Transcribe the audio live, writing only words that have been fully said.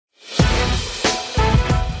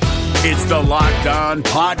It's the Locked On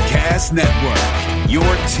Podcast Network, your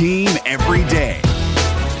team every day.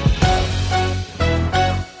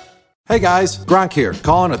 Hey guys, Gronk here,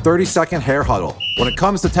 calling a 30-second hair huddle. When it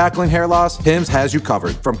comes to tackling hair loss, Hims has you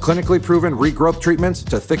covered. From clinically proven regrowth treatments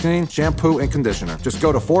to thickening, shampoo, and conditioner. Just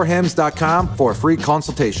go to 4hims.com for a free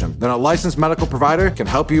consultation. Then a licensed medical provider can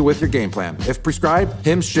help you with your game plan. If prescribed,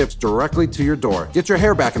 Hims ships directly to your door. Get your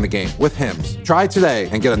hair back in the game with Hims. Try today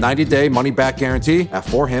and get a 90-day money-back guarantee at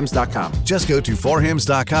 4hims.com. Just go to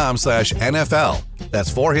 4hims.com/NFL.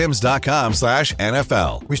 That's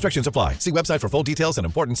 4hims.com/NFL. Restrictions apply. See website for full details and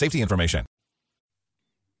important safety information.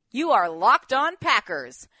 You are Locked On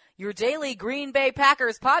Packers, your daily Green Bay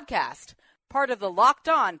Packers podcast, part of the Locked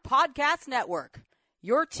On Podcast Network,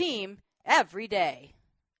 your team every day.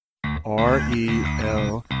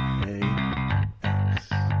 RELAX.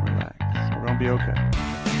 Relax. We're going to be okay.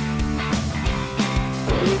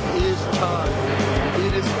 It is time.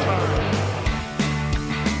 It is time.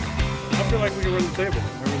 I feel like we can run the table.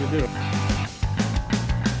 I really do.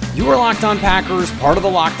 You are Locked On Packers, part of the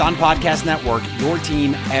Locked On Podcast Network, your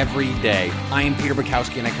team every day. I am Peter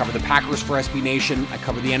Bakhtiari, and I cover the Packers for SB Nation. I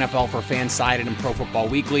cover the NFL for Fansided and Pro Football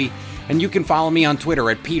Weekly. And you can follow me on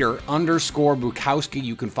Twitter at Peter_Bukowski.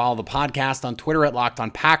 You can follow the podcast on Twitter at Locked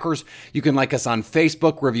On Packers. You can like us on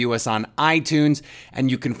Facebook, review us on iTunes,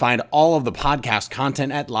 and you can find all of the podcast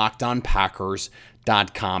content at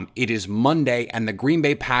LockedOnPackers.com. It is Monday, and the Green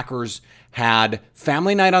Bay Packers had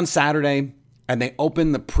family night on Saturday, and they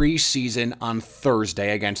opened the preseason on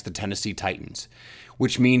Thursday against the Tennessee Titans,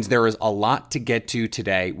 which means there is a lot to get to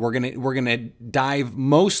today. We're gonna dive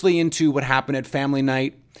mostly into what happened at family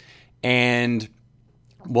night, and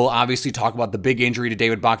we'll obviously talk about the big injury to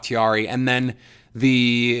David Bakhtiari, and then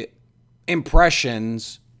the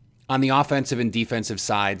impressions on the offensive and defensive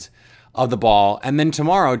sides of the ball. And then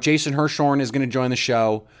tomorrow, Jason Hirschhorn is going to join the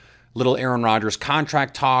show. Little Aaron Rodgers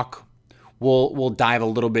contract talk. We'll dive a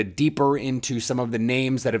little bit deeper into some of the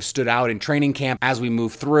names that have stood out in training camp as we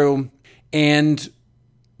move through, and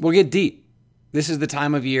we'll get deep. This is the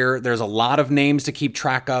time of year. There's a lot of names to keep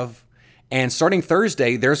track of, and starting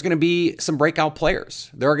Thursday, there's going to be some breakout players.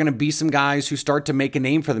 There are going to be some guys who start to make a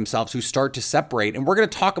name for themselves, who start to separate, and we're going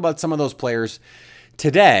to talk about some of those players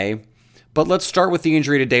today. But let's start with the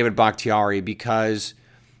injury to David Bakhtiari, because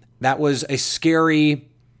that was a scary...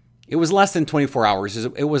 It was less than 24 hours.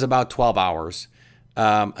 It was about 12 hours.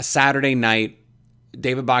 A Saturday night,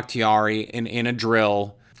 David Bakhtiari in a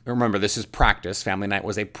drill. Remember, this is practice. Family night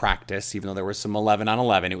was a practice, even though there was some 11 on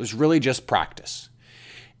 11. It was really just practice.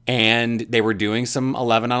 And they were doing some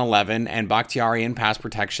 11 on 11, and Bakhtiari in pass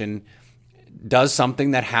protection does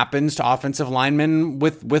something that happens to offensive linemen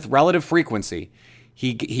with relative frequency.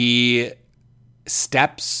 He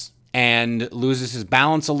steps and loses his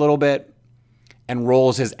balance a little bit and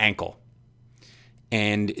rolls his ankle.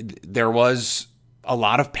 And there was a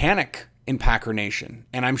lot of panic in Packer Nation,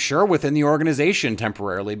 and I'm sure within the organization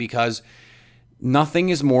temporarily, because nothing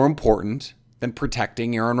is more important than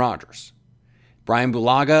protecting Aaron Rodgers. Brian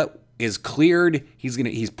Bulaga is cleared.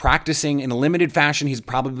 He's practicing in a limited fashion. He's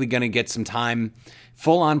probably going to get some time,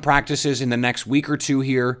 full-on practices in the next week or two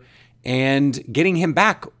here, and getting him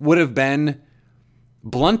back would have been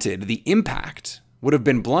blunted. The impact would have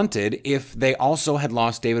been blunted if they also had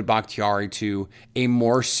lost David Bakhtiari to a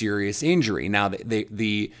more serious injury. Now,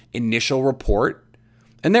 the initial report,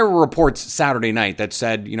 and there were reports Saturday night that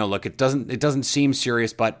said, look, it doesn't seem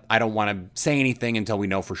serious, but I don't want to say anything until we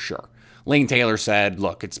know for sure. Lane Taylor said,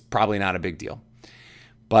 look, it's probably not a big deal,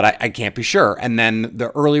 but I can't be sure. And then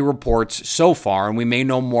the early reports so far, and we may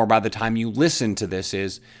know more by the time you listen to this,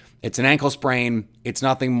 is it's an ankle sprain. It's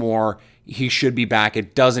nothing more. He should be back.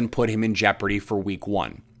 It doesn't put him in jeopardy for week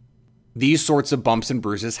one. These sorts of bumps and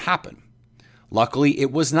bruises happen. Luckily,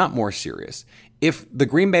 it was not more serious. If the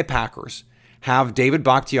Green Bay Packers have David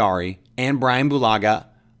Bakhtiari and Brian Bulaga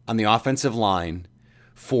on the offensive line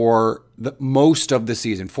for the most of the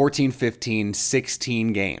season, 14, 15,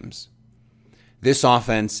 16 games, this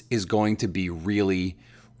offense is going to be really,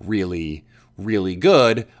 really, really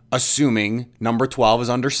good, assuming number 12 is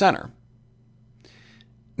under center.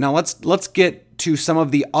 Now let's get to some of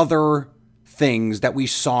the other things that we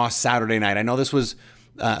saw Saturday night. I know this was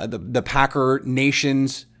the Packer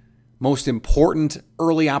Nation's most important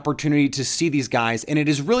early opportunity to see these guys, and it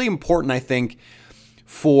is really important, I think,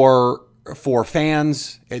 for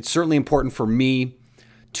fans. It's certainly important for me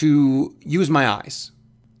to use my eyes,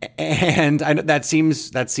 and that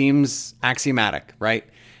seems axiomatic, right?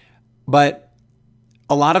 But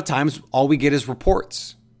a lot of times, all we get is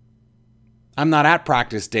reports. I'm not at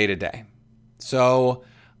practice day to day, so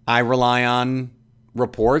I rely on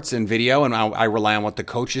reports and video, and I rely on what the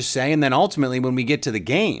coaches say. And then ultimately, when we get to the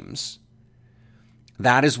games,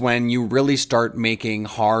 that is when you really start making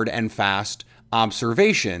hard and fast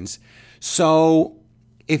observations. So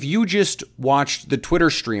if you just watched the Twitter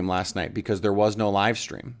stream last night, because there was no live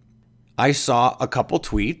stream, I saw a couple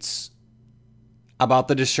tweets about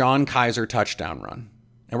the DeShone Kizer touchdown run.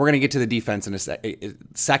 And we're going to get to the defense in a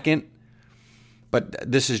second, but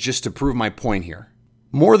this is just to prove my point here.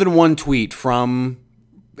 More than one tweet from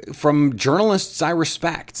journalists I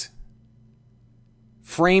respect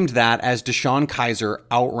framed that as DeShone Kizer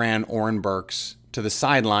outran Oren Burks to the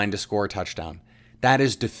sideline to score a touchdown. That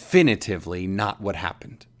is definitively not what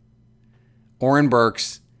happened. Oren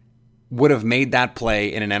Burks would have made that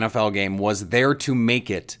play in an NFL game, was there to make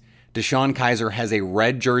it. DeShone Kizer has a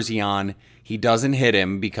red jersey on. He doesn't hit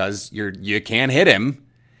him because you can't hit him.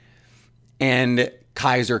 And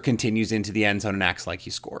Kizer continues into the end zone and acts like he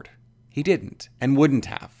scored. He didn't and wouldn't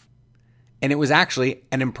have. And it was actually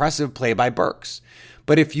an impressive play by Burks.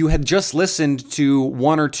 But if you had just listened to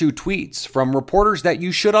one or two tweets from reporters that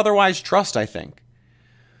you should otherwise trust, I think,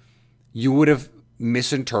 you would have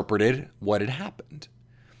misinterpreted what had happened.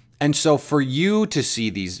 And so for you to see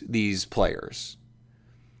these players,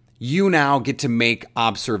 you now get to make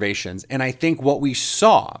observations. And I think what we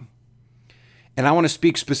saw, and I want to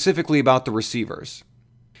speak specifically about the receivers,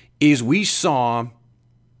 is we saw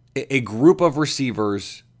a group of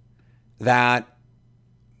receivers that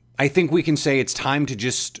I think we can say it's time to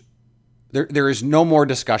just, there is no more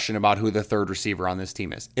discussion about who the third receiver on this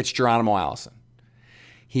team is. It's Geronimo Allison.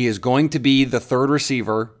 He is going to be the third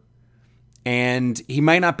receiver, and he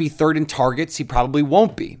might not be third in targets. He probably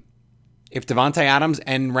won't be. If Devontae Adams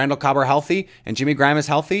and Randall Cobb are healthy and Jimmy Graham is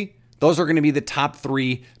healthy, those are going to be the top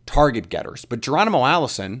three target getters. But Geronimo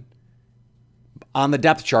Allison on the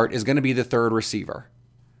depth chart is going to be the third receiver.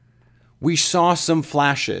 We saw some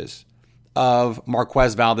flashes of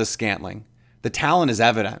Marquez Valdes-Scantling. The talent is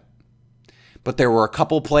evident, but there were a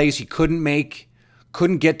couple plays he couldn't make,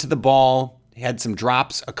 couldn't get to the ball. He had some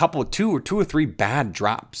drops, two or three bad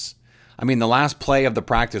drops. I mean, the last play of the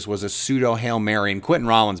practice was a pseudo Hail Mary, and Quentin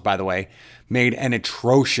Rollins, by the way, made an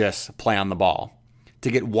atrocious play on the ball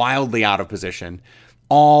to get wildly out of position.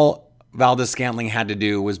 All Valdes-Scantling had to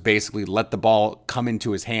do was basically let the ball come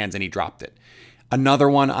into his hands, and he dropped it. Another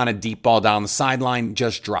one on a deep ball down the sideline,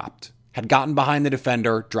 just dropped. Had gotten behind the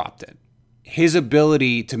defender, dropped it. His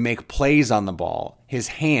ability to make plays on the ball, his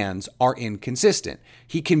hands are inconsistent.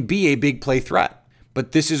 He can be a big play threat.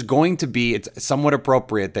 But this is going to be, it's somewhat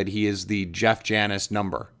appropriate that he is the Jeff Janis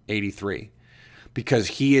number, 83, because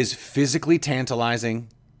he is physically tantalizing,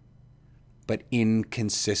 but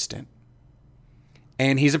inconsistent.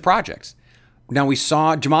 And he's a project. Now we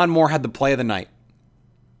saw Jamon Moore had the play of the night.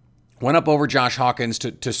 Went up over Josh Hawkins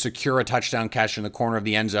to secure a touchdown catch in the corner of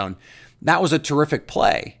the end zone. That was a terrific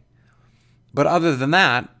play. But other than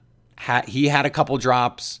that, he had a couple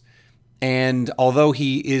drops. And although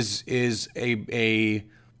he is a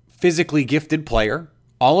physically gifted player,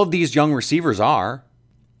 all of these young receivers are,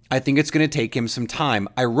 I think it's going to take him some time.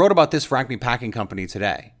 I wrote about this for Acme Packing Company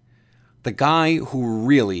today. The guy who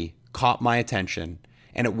really caught my attention,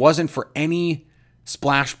 and it wasn't for any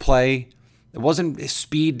splash play, it wasn't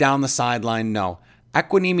speed down the sideline, no.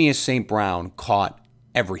 Equinemius St. Brown caught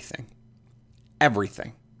everything.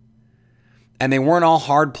 Everything. And they weren't all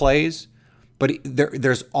hard plays, but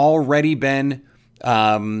there's already been,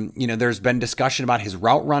 there's been discussion about his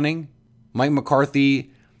route running. Mike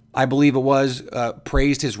McCarthy, I believe it was,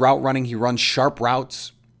 praised his route running. He runs sharp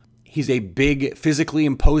routes. He's a big, physically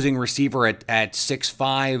imposing receiver at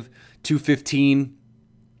 6'5", 215.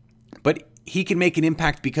 But he can make an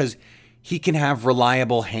impact because he can have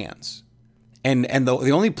reliable hands. And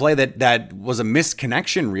the only play that was a missed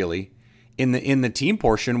connection, really, in the team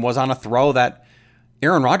portion was on a throw that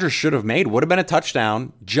Aaron Rodgers should have made, would have been a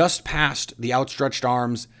touchdown, just past the outstretched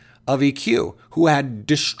arms of EQ, who had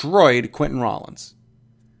destroyed Quentin Rollins.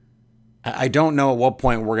 I don't know at what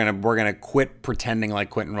point we're gonna quit pretending like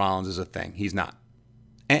Quentin Rollins is a thing. He's not.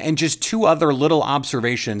 And just two other little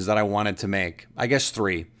observations that I wanted to make. I guess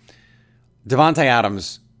three. Devontae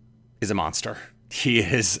Adams is a monster. He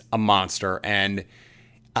is a monster, and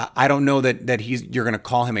I don't know that you're going to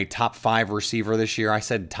call him a top 5 receiver this year. I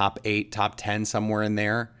said top 8, top 10, somewhere in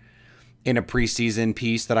there in a preseason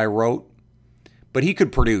piece that I wrote. But he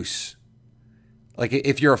could produce. Like,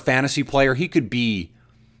 if you're a fantasy player, he could be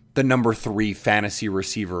the number 3 fantasy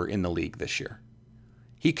receiver in the league this year.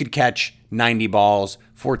 He could catch 90 balls,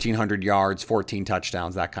 1,400 yards, 14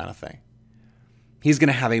 touchdowns, that kind of thing. He's going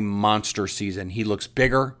to have a monster season. He looks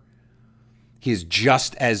bigger. He's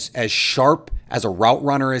just as sharp as a route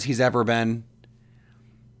runner as he's ever been.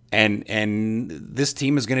 And this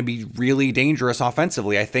team is going to be really dangerous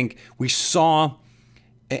offensively. I think we saw,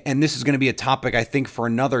 and this is going to be a topic I think for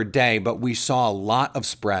another day, but we saw a lot of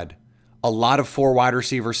spread, a lot of 4 wide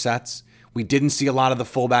receiver sets. We didn't see a lot of the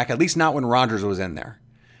fullback, at least not when Rodgers was in there.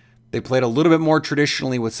 They played a little bit more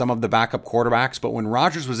traditionally with some of the backup quarterbacks, but when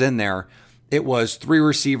Rodgers was in there, it was 3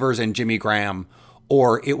 receivers and Jimmy Graham,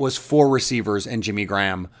 or it was 4 receivers and Jimmy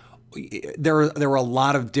Graham. There were a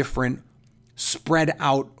lot of different spread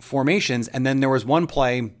out formations. And then there was one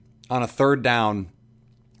play on a 3rd down.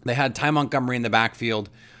 They had Ty Montgomery in the backfield.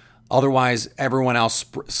 Otherwise, everyone else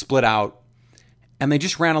split out. And they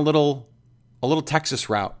just ran a little Texas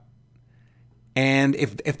route. And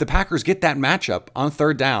if the Packers get that matchup on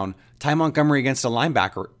 3rd down, Ty Montgomery against a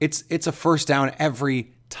linebacker, it's a 1st down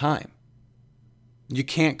every time. You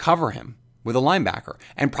can't cover him with a linebacker,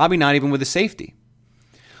 and probably not even with a safety.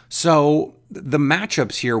 So the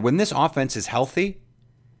matchups here, when this offense is healthy,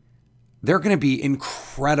 they're going to be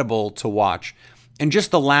incredible to watch. And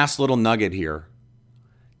just the last little nugget here,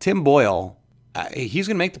 Tim Boyle, he's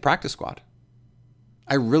going to make the practice squad.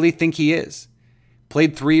 I really think he is.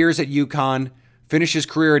 Played 3 years at UConn, finished his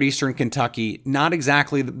career at Eastern Kentucky. Not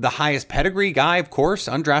exactly the highest pedigree guy, of course,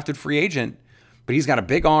 undrafted free agent, but he's got a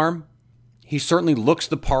big arm. He certainly looks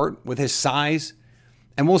the part with his size.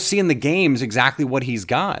 And we'll see in the games exactly what he's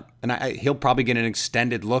got. And he'll probably get an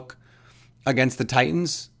extended look against the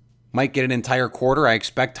Titans. Might get an entire quarter. I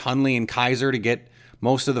expect Hundley and Kaiser to get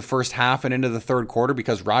most of the first half and into the 3rd quarter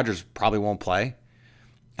because Rodgers probably won't play.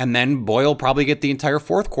 And then Boyle probably get the entire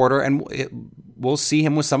 4th quarter, and we'll see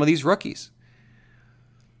him with some of these rookies.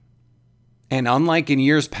 And unlike in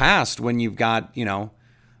years past when you've got,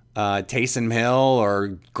 Taysom Hill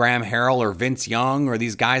or Graham Harrell or Vince Young or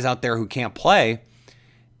these guys out there who can't play,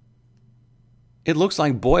 it looks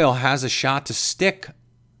like Boyle has a shot to stick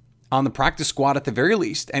on the practice squad at the very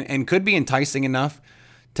least and could be enticing enough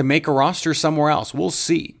to make a roster somewhere else. We'll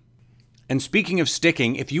see. And speaking of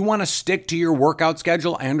sticking, if you want to stick to your workout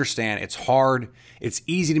schedule, I understand it's hard. It's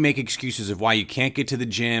easy to make excuses of why you can't get to the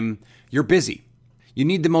gym. You're busy. You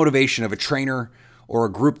need the motivation of a trainer or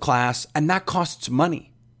a group class, and that costs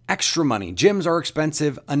money, extra money. Gyms are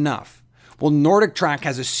expensive enough. Well, Nordic Track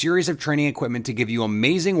has a series of training equipment to give you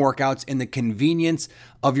amazing workouts in the convenience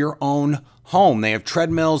of your own home. They have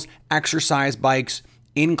treadmills, exercise bikes,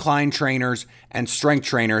 incline trainers, and strength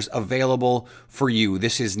trainers available for you.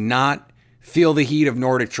 This is not Feel the Heat of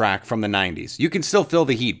Nordic Track from the 90s. You can still feel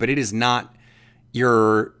the heat, but it is not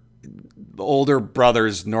your older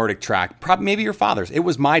brother's Nordic Track. Probably maybe your father's. It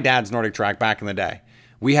was my dad's Nordic Track back in the day.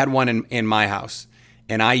 We had one in my house,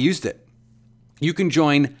 and I used it. You can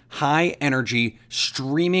join high-energy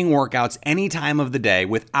streaming workouts any time of the day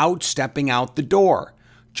without stepping out the door.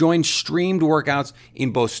 Join streamed workouts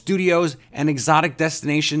in both studios and exotic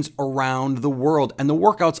destinations around the world. And the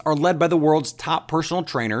workouts are led by the world's top personal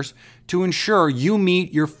trainers to ensure you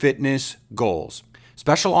meet your fitness goals.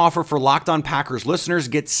 Special offer for Locked On Packers listeners.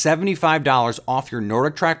 Get $75 off your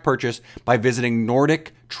Nordic Track purchase by visiting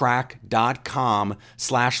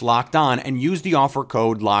NordicTrack.com/lockedon and use the offer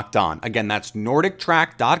code LOCKEDON. Again, that's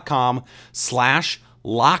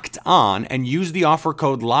NordicTrack.com/lockedon and use the offer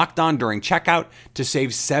code LOCKEDON during checkout to save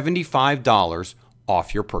 $75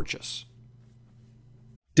 off your purchase.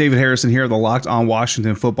 David Harrison here, the Locked On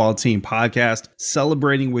Washington Football Team podcast,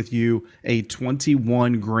 celebrating with you a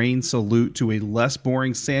 21 grain salute to a less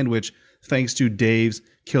boring sandwich thanks to Dave's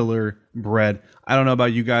Killer Bread. I don't know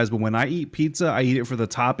about you guys, but when I eat pizza, I eat it for the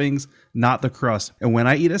toppings, not the crust. And when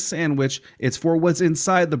I eat a sandwich, it's for what's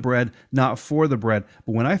inside the bread, not for the bread.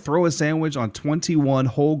 But when I throw a sandwich on 21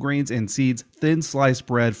 whole grains and seeds, thin sliced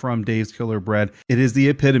bread from Dave's Killer Bread, it is the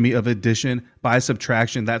epitome of addition by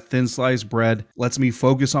subtraction. That thin sliced bread lets me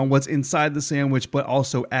focus on what's inside the sandwich, but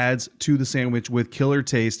also adds to the sandwich with killer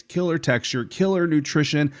taste, killer texture, killer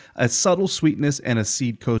nutrition, a subtle sweetness, and a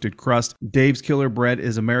seed-coated crust. Dave's Killer Bread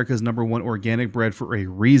is America's #1 organic bread for a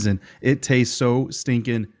reason. It tastes so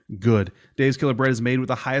stinking good. Dave's Killer Bread is made with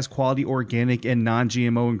the highest quality organic and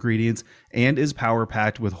non-GMO ingredients and is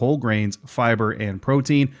power-packed with whole grains, fiber, and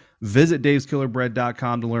protein. Visit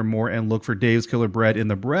daveskillerbread.com to learn more and look for Dave's Killer Bread in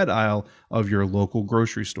the bread aisle of your local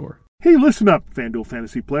grocery store. Hey, listen up, FanDuel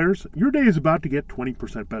Fantasy players. Your day is about to get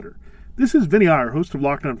 20% better. This is Vinny Iyer, host of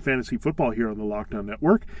Locked On Fantasy Football here on the Locked On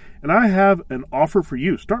Network, and I have an offer for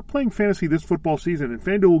you. Start playing fantasy this football season, and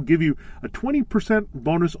FanDuel will give you a 20%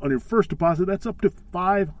 bonus on your first deposit. That's up to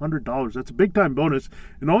 $500. That's a big-time bonus,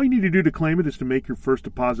 and all you need to do to claim it is to make your first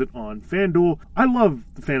deposit on FanDuel. I love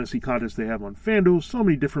the fantasy contests they have on FanDuel. So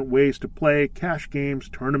many different ways to play, cash games,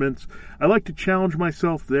 tournaments. I like to challenge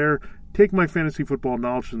myself there. Take my fantasy football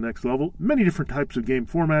knowledge to the next level. Many different types of game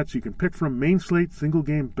formats you can pick from: main slate, single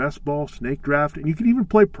game, best ball, snake draft, and you can even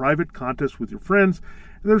play private contests with your friends.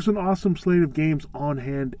 And there's an awesome slate of games on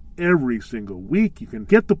hand every single week. You can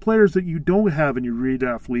get the players that you don't have in your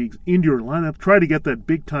redraft leagues into your lineup. Try to get that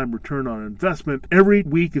big time return on investment. Every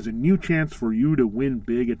week is a new chance for you to win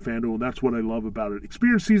big at FanDuel, and that's what I love about it.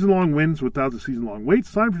 Experience season-long wins without the season-long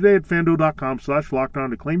waits. Sign up today at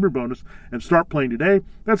FanDuel.com/lockedon to claim your bonus and start playing today.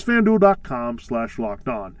 That's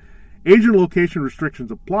FanDuel.com/lockedon. Age and location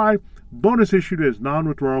restrictions apply. Bonus issued as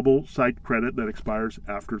non-withdrawable site credit that expires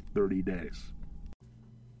after 30 days.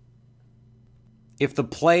 If the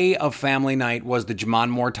play of Family Night was the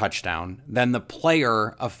Jamon Moore touchdown, then the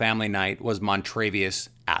player of Family Night was Montravius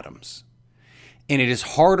Adams. And it is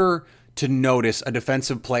harder to notice a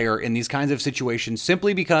defensive player in these kinds of situations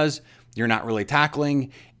simply because you're not really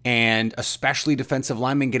tackling, and especially defensive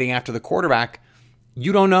linemen getting after the quarterback,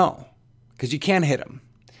 you don't know because you can't hit him.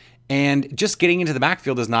 And just getting into the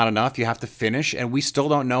backfield is not enough. You have to finish, and we still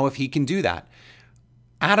don't know if he can do that.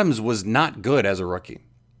 Adams was not good as a rookie.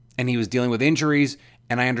 And he was dealing with injuries,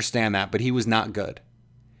 and I understand that, but he was not good.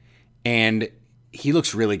 And he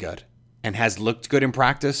looks really good and has looked good in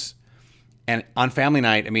practice. And on Family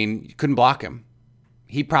Night, I mean, you couldn't block him.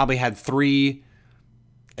 He probably had 3,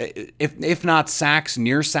 if not sacks,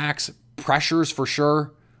 near sacks, pressures for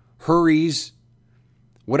sure, hurries,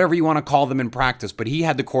 whatever you want to call them in practice. But he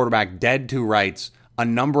had the quarterback dead to rights a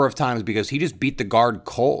number of times because he just beat the guard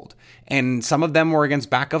cold. And some of them were against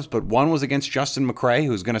backups, but one was against Justin McCray,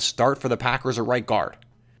 who's going to start for the Packers at right guard.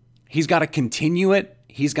 He's got to continue it.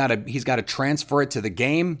 He's got to transfer it to the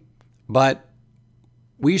game. But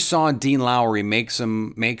we saw Dean Lowry make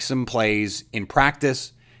some plays in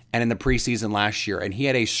practice and in the preseason last year, and he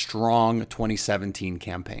had a strong 2017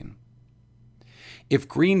 campaign. If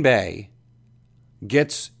Green Bay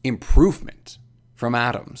gets improvement from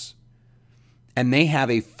Adams, and they have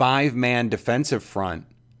a 5-man defensive front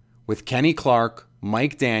with Kenny Clark,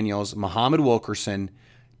 Mike Daniels, Muhammad Wilkerson,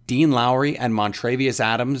 Dean Lowry, and Montravius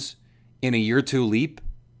Adams in a year 2 leap,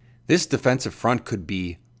 this defensive front could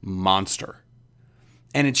be monster.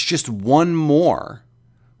 And it's just one more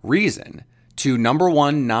reason to, number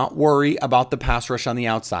one, not worry about the pass rush on the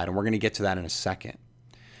outside, and we're going to get to that in a second.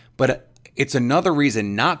 But it's another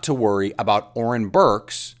reason not to worry about Oren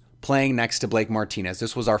Burks playing next to Blake Martinez.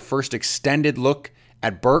 This was our first extended look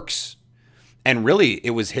at Burks, and really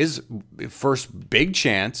it was his first big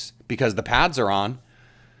chance, because the pads are on,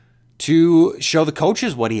 to show the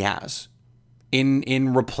coaches what he has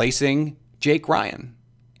in replacing Jake Ryan.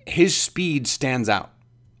 His speed stands out.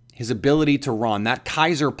 His ability to run, that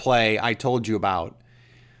Kaiser play I told you about,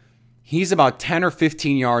 he's about 10 or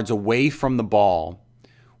 15 yards away from the ball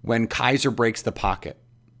when Kaiser breaks the pocket.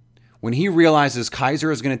 When he realizes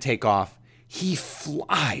Kaiser is going to take off, he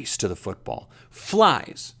flies to the football.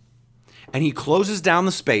 Flies. And he closes down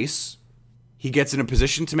the space. He gets in a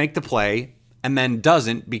position to make the play and then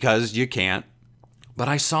doesn't because you can't. But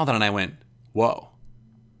I saw that and I went, whoa.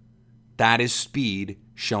 That is speed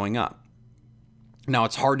showing up. Now,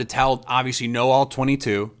 it's hard to tell, obviously, no all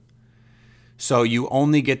 22. So you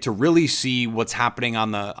only get to really see what's happening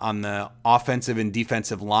on the offensive and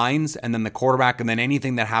defensive lines, and then the quarterback, and then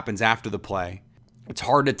anything that happens after the play. It's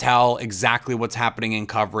hard to tell exactly what's happening in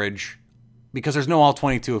coverage because there's no all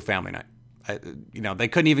 22 of Family Night. They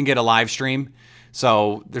couldn't even get a live stream,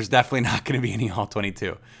 so there's definitely not going to be any all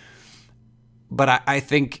 22. But I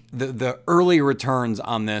think the early returns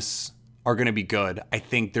on this are going to be good. I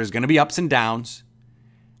think there's going to be ups and downs.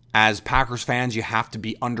 As Packers fans, you have to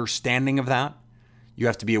be understanding of that. You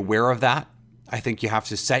have to be aware of that. I think you have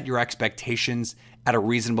to set your expectations at a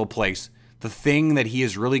reasonable place. The thing that he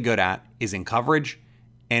is really good at is in coverage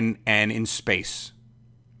and in space.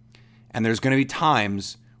 And there's going to be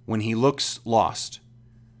times when he looks lost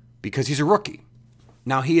because he's a rookie.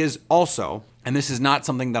 Now, he is also, and this is not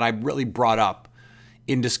something that I really brought up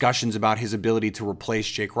in discussions about his ability to replace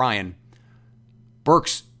Jake Ryan,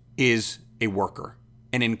 Burks is a worker.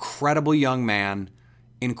 An incredible young man,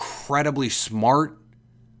 incredibly smart.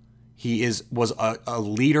 He was a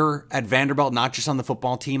leader at Vanderbilt, not just on the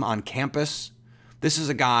football team, on campus. This is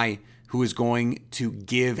a guy who is going to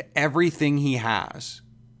give everything he has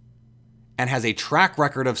and has a track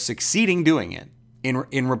record of succeeding doing it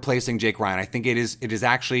in replacing Jake Ryan. I think it is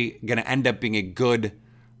actually going to end up being a good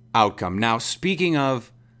outcome. Now, speaking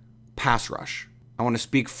of pass rush, I want to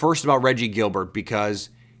speak first about Reggie Gilbert because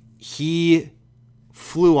he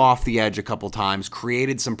flew off the edge a couple times,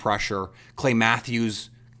 created some pressure. Clay Matthews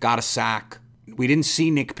got a sack. We didn't see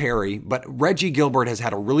Nick Perry, but Reggie Gilbert has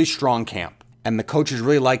had a really strong camp, and the coaches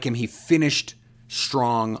really like him. He finished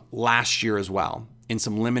strong last year as well in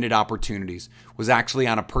some limited opportunities, was actually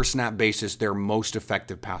on a per snap basis their most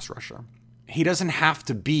effective pass rusher. He doesn't have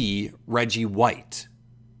to be Reggie White.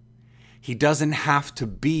 He doesn't have to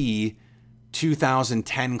be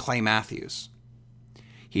 2010 Clay Matthews.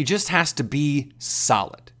 He just has to be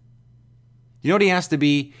solid. You know what he has to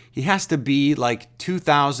be? He has to be like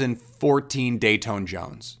 2014 Dayton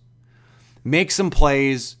Jones. Make some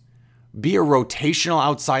plays, be a rotational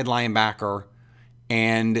outside linebacker,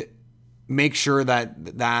 and make sure that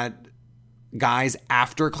guys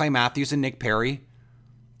after Clay Matthews and Nick Perry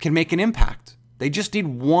can make an impact. They just need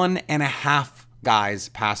 1.5 guys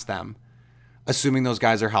past them, assuming those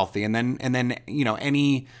guys are healthy. And then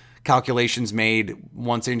any calculations made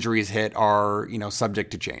once injuries hit are,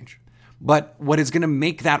 subject to change. But what is going to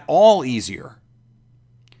make that all easier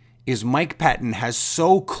is Mike Pettin has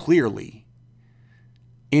so clearly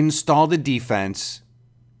installed a defense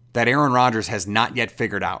that Aaron Rodgers has not yet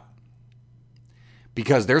figured out.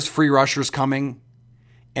 Because there's free rushers coming,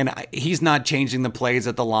 and he's not changing the plays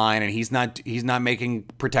at the line, and he's not making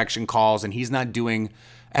protection calls, and he's not doing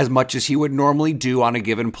as much as he would normally do on a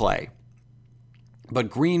given play. But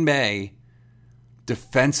Green Bay,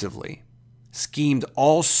 defensively, schemed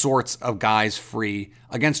all sorts of guys free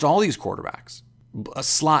against all these quarterbacks.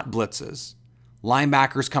 Slot blitzes,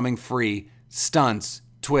 linebackers coming free, stunts,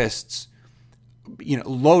 twists,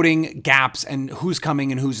 loading gaps and who's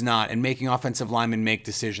coming and who's not, and making offensive linemen make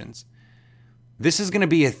decisions. This is going to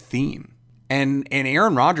be a theme. And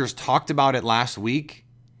Aaron Rodgers talked about it last week,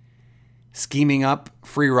 scheming up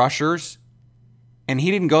free rushers. And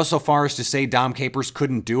he didn't go so far as to say Dom Capers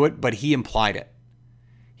couldn't do it, but he implied it.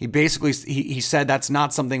 He basically he said that's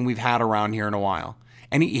not something we've had around here in a while.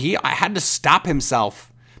 And he had to stop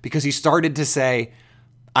himself because he started to say,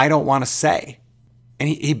 I don't want to say. And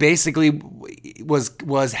he basically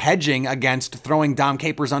was hedging against throwing Dom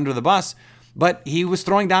Capers under the bus, but he was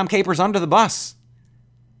throwing Dom Capers under the bus.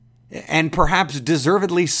 And perhaps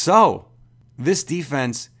deservedly so. This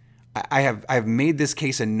defense, I've made this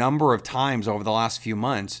case a number of times over the last few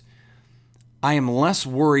months. I am less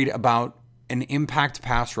worried about an impact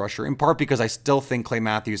pass rusher, in part because I still think Clay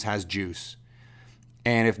Matthews has juice.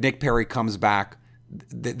 And if Nick Perry comes back,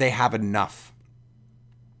 they have enough.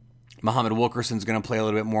 Muhammad Wilkerson's going to play a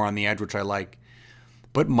little bit more on the edge, which I like.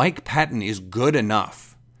 But Mike Pettin is good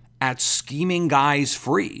enough at scheming guys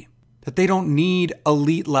free that they don't need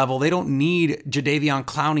elite level. They don't need Jadeveon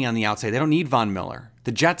Clowney on the outside. They don't need Von Miller.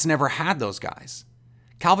 The Jets never had those guys.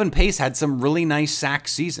 Calvin Pace had some really nice sack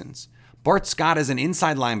seasons. Bart Scott as an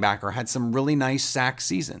inside linebacker had some really nice sack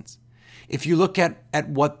seasons. If you look at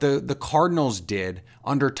what the Cardinals did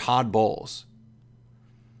under Todd Bowles,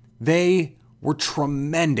 they were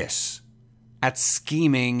tremendous at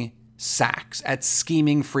scheming sacks, at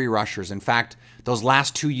scheming free rushers. In fact, those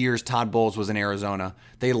last 2 years Todd Bowles was in Arizona,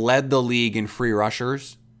 they led the league in free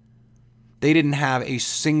rushers. They didn't have a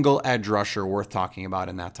single edge rusher worth talking about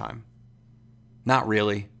in that time. Not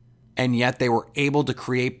really. And yet they were able to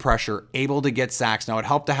create pressure, able to get sacks. Now, it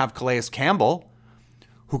helped to have Calais Campbell,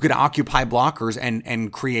 who could occupy blockers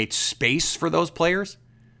and create space for those players.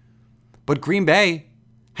 But Green Bay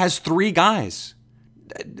has 3 guys.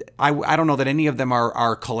 I don't know that any of them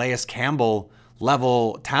are Calais Campbell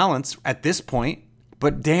level talents at this point,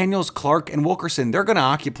 but Daniels, Clark, and Wilkerson, they're going to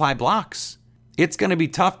occupy blocks. It's going to be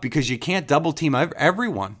tough because you can't double team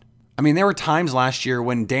everyone. I mean, there were times last year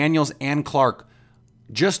when Daniels and Clark,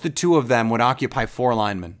 just the two of them, would occupy 4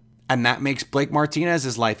 linemen. And that makes Blake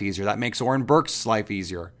Martinez's life easier. That makes Oren Burks' life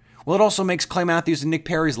easier. Well, it also makes Clay Matthews and Nick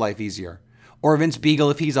Perry's life easier. Or Vince Beagle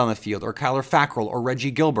if he's on the field, or Kyler Fackrell, or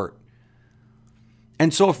Reggie Gilbert.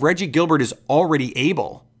 And so if Reggie Gilbert is already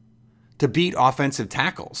able to beat offensive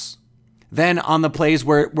tackles, then on the plays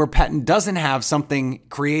where Pettin doesn't have something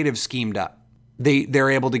creative schemed up, they're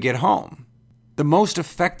able to get home. The most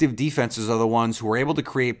effective defenses are the ones who are able to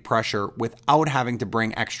create pressure without having to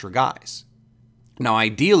bring extra guys. Now,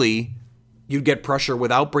 ideally, you'd get pressure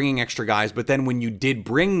without bringing extra guys, but then when you did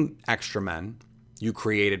bring extra men, you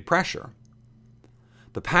created pressure.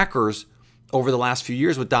 The Packers, over the last few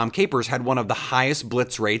years with Dom Capers, had one of the highest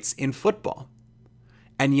blitz rates in football,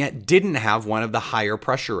 and yet didn't have one of the higher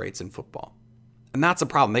pressure rates in football. And that's a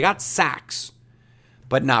problem. They got sacks,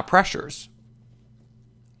 but not pressures.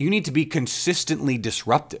 You need to be consistently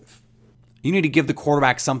disruptive. You need to give the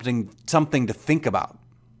quarterback something to think about,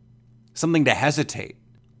 something to hesitate,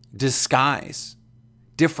 disguise,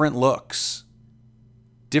 different looks,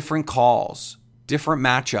 different calls, different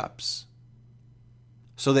matchups,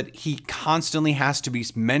 so that he constantly has to be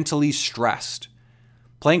mentally stressed.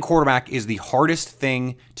 Playing quarterback is the hardest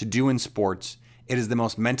thing to do in sports, It is the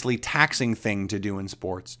most mentally taxing thing to do in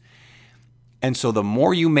sports. And so the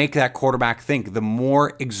more you make that quarterback think, the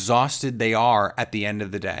more exhausted they are at the end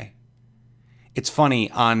of the day. It's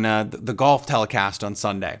funny, on the golf telecast on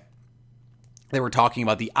Sunday, they were talking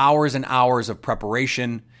about the hours and hours of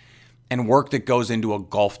preparation and work that goes into a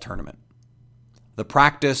golf tournament. The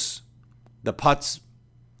practice, the putts,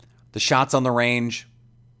 the shots on the range,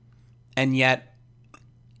 and yet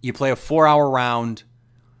you play a 4-hour round,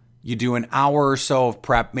 you do an hour or so of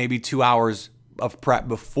prep, maybe 2 hours of prep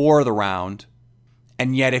before the round,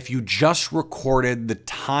 and yet if you just recorded the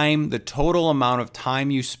time, the total amount of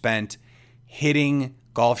time you spent hitting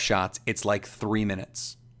golf shots, it's like 3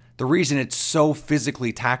 minutes. The reason it's so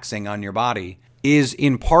physically taxing on your body is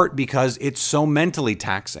in part because it's so mentally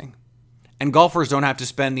taxing. And golfers don't have to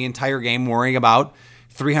spend the entire game worrying about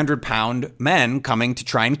 300-pound men coming to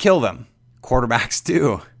try and kill them. Quarterbacks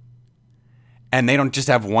do. And they don't just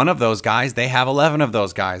have one of those guys, they have 11 of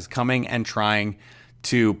those guys coming and trying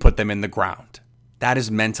to put them in the ground. That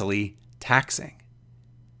is mentally taxing.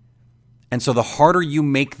 And so the harder you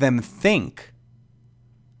make them think,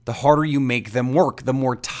 the harder you make them work, the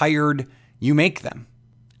more tired you make them.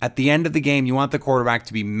 At the end of the game, you want the quarterback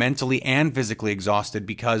to be mentally and physically exhausted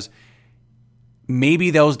because maybe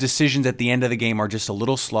those decisions at the end of the game are just a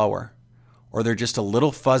little slower, or they're just a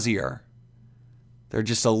little fuzzier. They're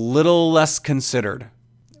just a little less considered.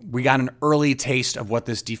 We got an early taste of what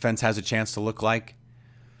this defense has a chance to look like.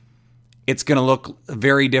 It's going to look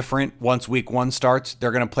very different once week 1 starts.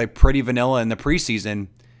 They're going to play pretty vanilla in the preseason.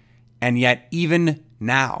 And yet, even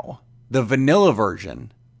now, the vanilla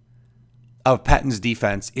version of Pettine's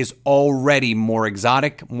defense is already more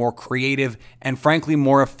exotic, more creative, and frankly,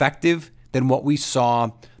 more effective than what we saw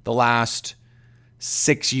the last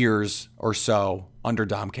 6 years or so under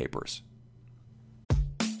Dom Capers.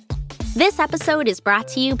 This episode is brought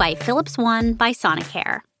to you by Philips One by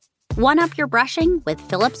Sonicare. One up your brushing with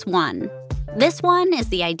Philips One. This one is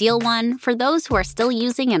the ideal one for those who are still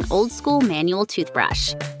using an old-school manual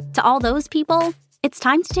toothbrush. To all those people, it's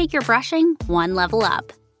time to take your brushing one level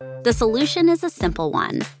up. The solution is a simple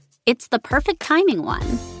one. It's the perfect timing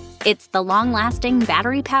one. It's the long-lasting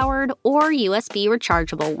battery-powered or USB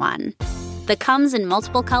rechargeable one. The comes in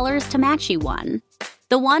multiple colors to match you one.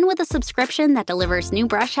 The one with a subscription that delivers new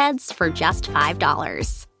brush heads for just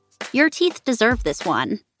 $5. Your teeth deserve this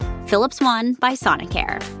one. Philips One by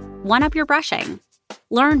Sonicare. One up your brushing.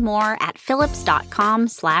 Learn more at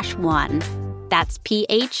philips.com/one. That's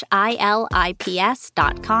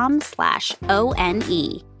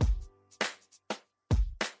philips.com/ONE.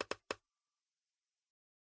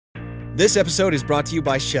 This episode is brought to you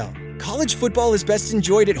by Shell. College football is best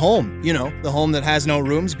enjoyed at home. You know, the home that has no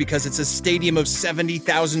rooms because it's a stadium of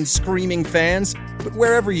 70,000 screaming fans. But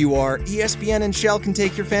wherever you are, ESPN and Shell can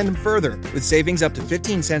take your fandom further with savings up to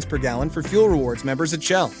 15 cents per gallon for fuel rewards members at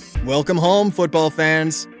Shell. Welcome home, football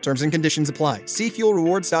fans. Terms and conditions apply. See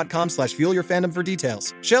fuelrewards.com/fuelyourfandom for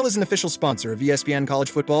details. Shell is an official sponsor of ESPN College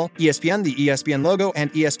Football. ESPN, the ESPN logo,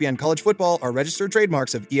 and ESPN College Football are registered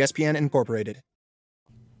trademarks of ESPN Incorporated.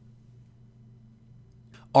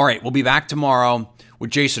 All right, we'll be back tomorrow with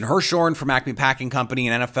Jason Hirschhorn from Acme Packing Company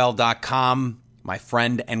and NFL.com, my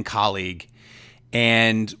friend and colleague.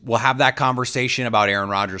 And we'll have that conversation about Aaron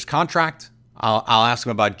Rodgers' contract. I'll ask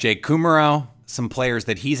him about Jake Kumerow, some players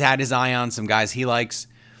that he's had his eye on, some guys he likes,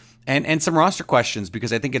 and some roster questions,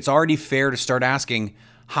 because I think it's already fair to start asking,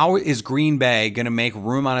 how is Green Bay going to make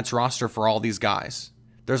room on its roster for all these guys?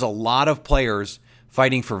 There's a lot of players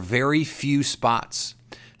fighting for very few spots.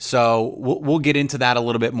 So we'll get into that a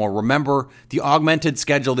little bit more. Remember, the augmented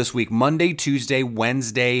schedule this week, Monday, Tuesday,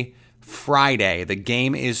 Wednesday, Friday. The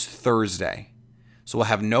game is Thursday. So we'll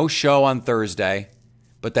have no show on Thursday,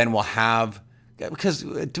 but then we'll have, because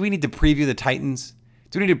do we need to preview the Titans?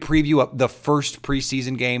 Do we need to preview the first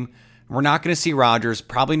preseason game? We're not going to see Rodgers,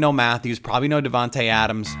 probably no Matthews, probably no Devontae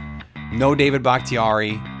Adams, no David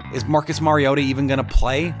Bakhtiari. Is Marcus Mariota even going to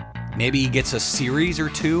play? Maybe he gets a series or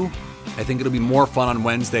two. I think it'll be more fun on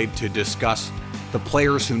Wednesday to discuss the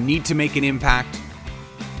players who need to make an impact,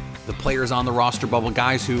 the players on the roster bubble,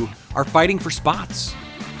 guys who are fighting for spots.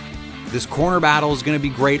 This corner battle is going to be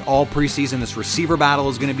great all preseason. This receiver battle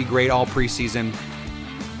is going to be great all preseason.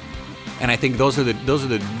 And I think those are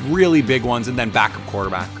the really big ones. And then backup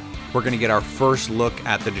quarterback. We're going to get our first look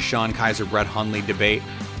at the Deshaun Kaiser, Brett Hundley debate.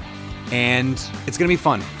 And it's going to be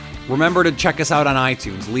fun. Remember to check us out on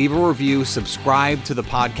iTunes. Leave a review, subscribe to the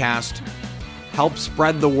podcast, help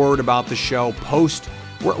spread the word about the show, post.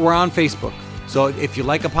 We're on Facebook. So if you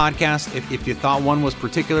like a podcast, if you thought one was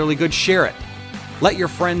particularly good, share it. Let your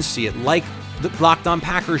friends see it. Like the Locked On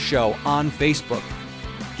Packers show on Facebook.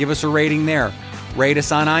 Give us a rating there. rate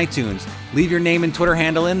us on iTunes. Leave your name and Twitter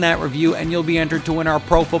handle in that review, and you'll be entered to win our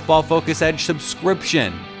Pro Football Focus Edge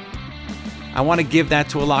subscription. I want to give that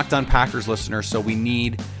to a Locked On Packers listener, so we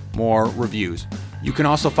need more reviews. You can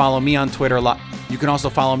also follow me on Twitter. You can also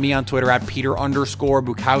follow me on Twitter at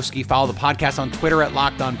Peter_Bukowski. Follow the podcast on Twitter at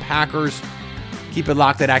Locked On Packers. Keep it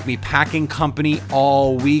locked at Acme Packing Company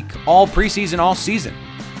all week, all preseason, all season.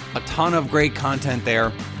 A ton of great content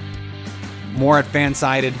there. More at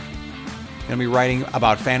Fansided. Going to be writing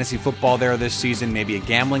about fantasy football there this season. Maybe a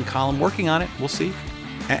gambling column. Working on it. We'll see.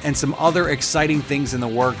 And some other exciting things in the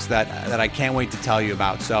works that I can't wait to tell you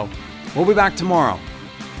about. So we'll be back tomorrow.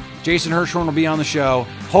 Jason Hirschhorn will be on the show.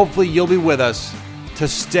 Hopefully you'll be with us to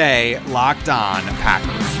stay locked on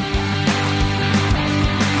Packers.